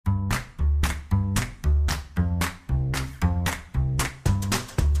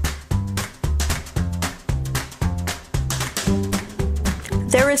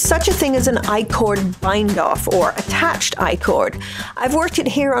There is such a thing as an I-cord bind-off or attached I-cord. I've worked it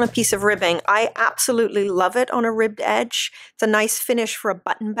here on a piece of ribbing. I absolutely love it on a ribbed edge. It's a nice finish for a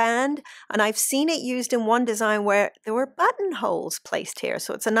button band, and I've seen it used in one design where there were buttonholes placed here,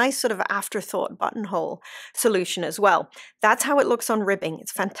 so it's a nice sort of afterthought buttonhole solution as well. That's how it looks on ribbing.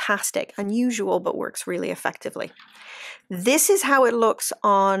 It's fantastic, unusual, but works really effectively. This is how it looks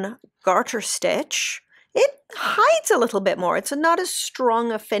on garter stitch. It hides a little bit more. It's not as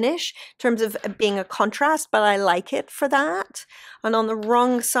strong a finish in terms of being a contrast, but I like it for that. And on the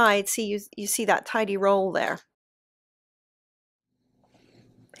wrong side, see you see that tidy roll there.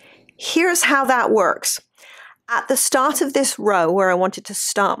 Here's how that works. At the start of this row where I wanted to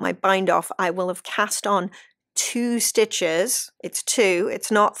start my bind off, I will have cast on 2 stitches. It's 2,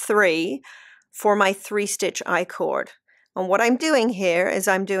 it's not 3, for my 3-stitch I-cord. And what I'm doing here is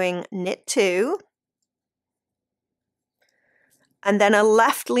I'm doing knit 2, and then a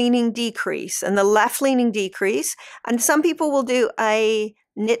left-leaning decrease, and the left-leaning decrease, and some people will do a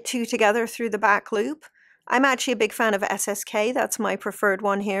knit 2 together through the back loop. I'm actually a big fan of SSK. That's my preferred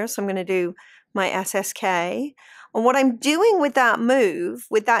one here, so I'm going to do my SSK. And what I'm doing with that move,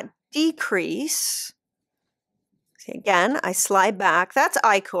 with that decrease, see again, I slide back. That's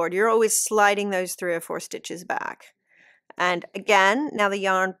I-cord. You're always sliding those 3 or 4 stitches back. And again, now the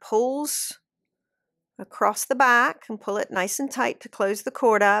yarn pulls across the back and pull it nice and tight to close the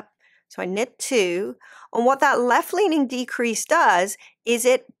cord up. So I knit 2. And what that left-leaning decrease does is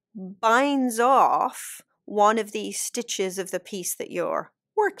it binds off one of these stitches of the piece that you're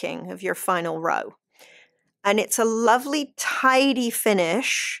working, of your final row. And it's a lovely, tidy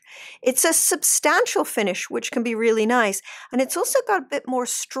finish. It's a substantial finish, which can be really nice. And it's also got a bit more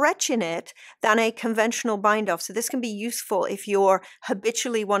stretch in it than a conventional bind-off. So this can be useful if you're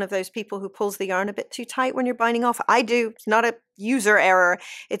habitually one of those people who pulls the yarn a bit too tight when you're binding off. I do. It's not a user error.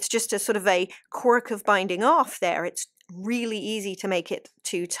 It's just a sort of a quirk of binding off there. It's really easy to make it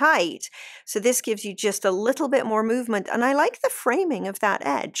too tight. So this gives you just a little bit more movement, and I like the framing of that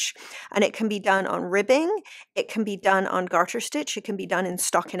edge. And it can be done on ribbing, it can be done on garter stitch, it can be done in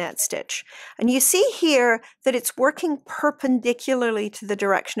stockinette stitch. And you see here that it's working perpendicularly to the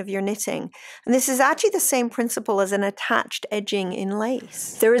direction of your knitting. And this is actually the same principle as an attached edging in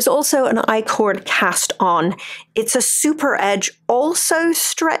lace. There is also an I-cord cast on. It's a super edge, also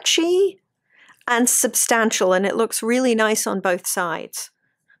stretchy and substantial, and it looks really nice on both sides.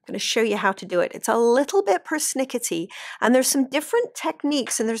 I'm going to show you how to do it. It's a little bit persnickety, and there's some different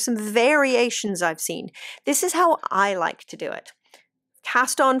techniques and there's some variations I've seen. This is how I like to do it.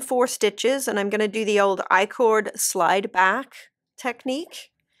 Cast on 4 stitches, and I'm going to do the old I-cord slide back technique.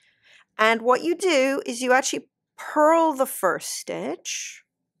 And what you do is you actually purl the first stitch.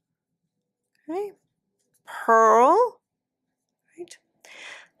 Okay. Purl.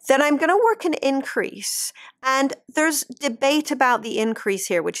 Then I'm going to work an increase, and there's debate about the increase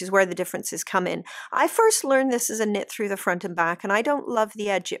here, which is where the differences come in. I first learned this as a knit through the front and back, and I don't love the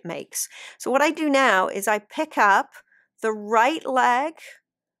edge it makes. So what I do now is I pick up the right leg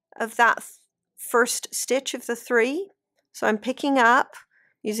of that first stitch of the 3. So I'm picking up,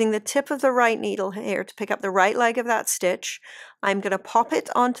 using the tip of the right needle here to pick up the right leg of that stitch. I'm going to pop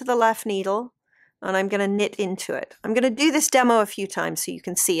it onto the left needle, and I'm going to knit into it. I'm going to do this demo a few times so you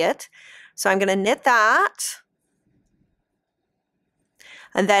can see it. So I'm going to knit that,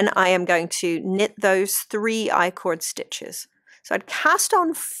 and then I am going to knit those 3 I-cord stitches. So I'd cast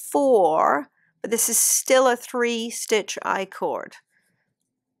on 4, but this is still a 3-stitch I-cord.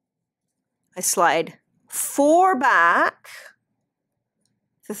 I slide 4 back,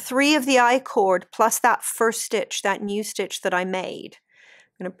 the 3 of the I-cord plus that first stitch, that new stitch that I made.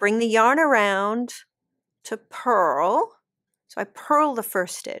 I'm going to bring the yarn around to purl. So I purl the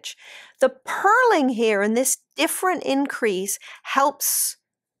first stitch. The purling here and this different increase helps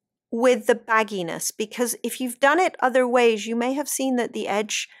with the bagginess, because if you've done it other ways, you may have seen that the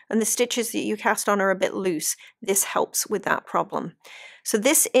edge and the stitches that you cast on are a bit loose. This helps with that problem. So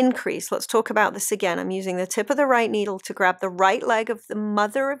this increase, let's talk about this again. I'm using the tip of the right needle to grab the right leg of the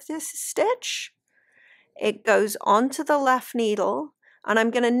mother of this stitch. It goes onto the left needle, and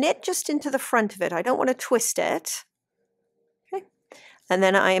I'm going to knit just into the front of it. I don't want to twist it. Okay. And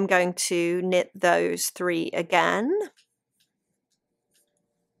then I am going to knit those 3 again.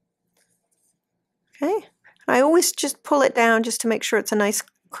 Okay. I always just pull it down just to make sure it's a nice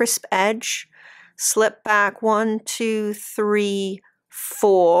crisp edge. Slip back 1, 2, 3,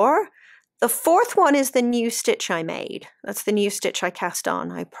 4. The 4th one is the new stitch I made. That's the new stitch I cast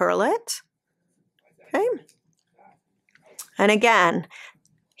on. I purl it. Okay. And again,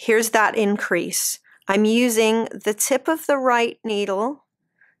 here's that increase. I'm using the tip of the right needle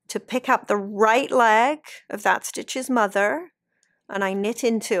to pick up the right leg of that stitch's mother, and I knit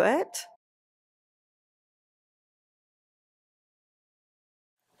into it.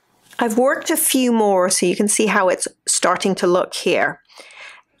 I've worked a few more so you can see how it's starting to look here.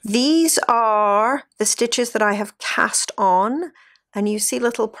 These are the stitches that I have cast on, and you see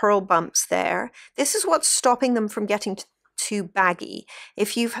little purl bumps there. This is what's stopping them from getting too baggy.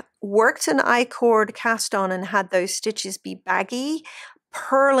 If you've worked an I-cord cast on and had those stitches be baggy,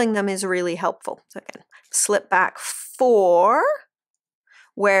 purling them is really helpful. So again, slip back 4,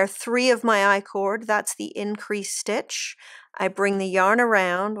 where 3 of my I-cord, that's the increased stitch. I bring the yarn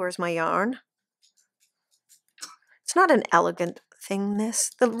around. Where's my yarn? It's not an elegant thing,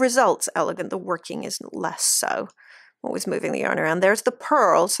 this. The result's elegant, the working is less so. Always moving the yarn around. There's the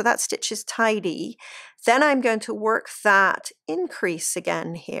purl, so that stitch is tidy. Then I'm going to work that increase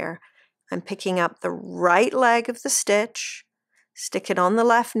again here. I'm picking up the right leg of the stitch, stick it on the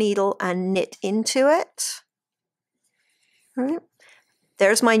left needle and knit into it. All right.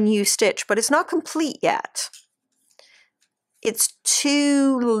 There's my new stitch, but it's not complete yet. It's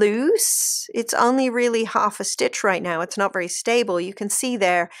too loose. It's only really half a stitch right now. It's not very stable. You can see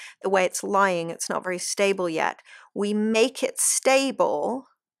there the way it's lying. It's not very stable yet. We make it stable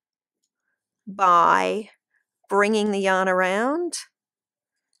by bringing the yarn around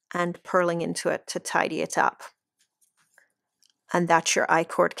and purling into it to tidy it up. And that's your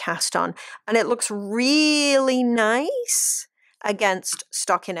I-cord cast on. And it looks really nice against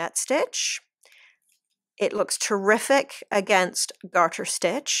stockinette stitch. It looks terrific against garter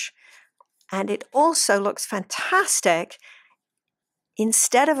stitch. And it also looks fantastic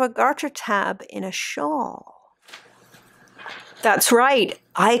instead of a garter tab in a shawl. That's right,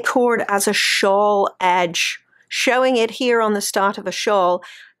 I-cord as a shawl edge, showing it here on the start of a shawl.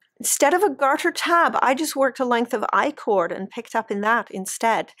 Instead of a garter tab, I just worked a length of I-cord and picked up in that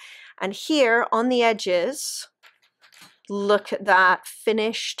instead. And here on the edges, look at that,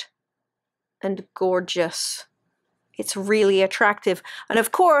 finished and gorgeous. It's really attractive. And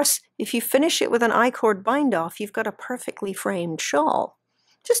of course, if you finish it with an I-cord bind off, you've got a perfectly framed shawl.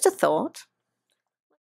 Just a thought.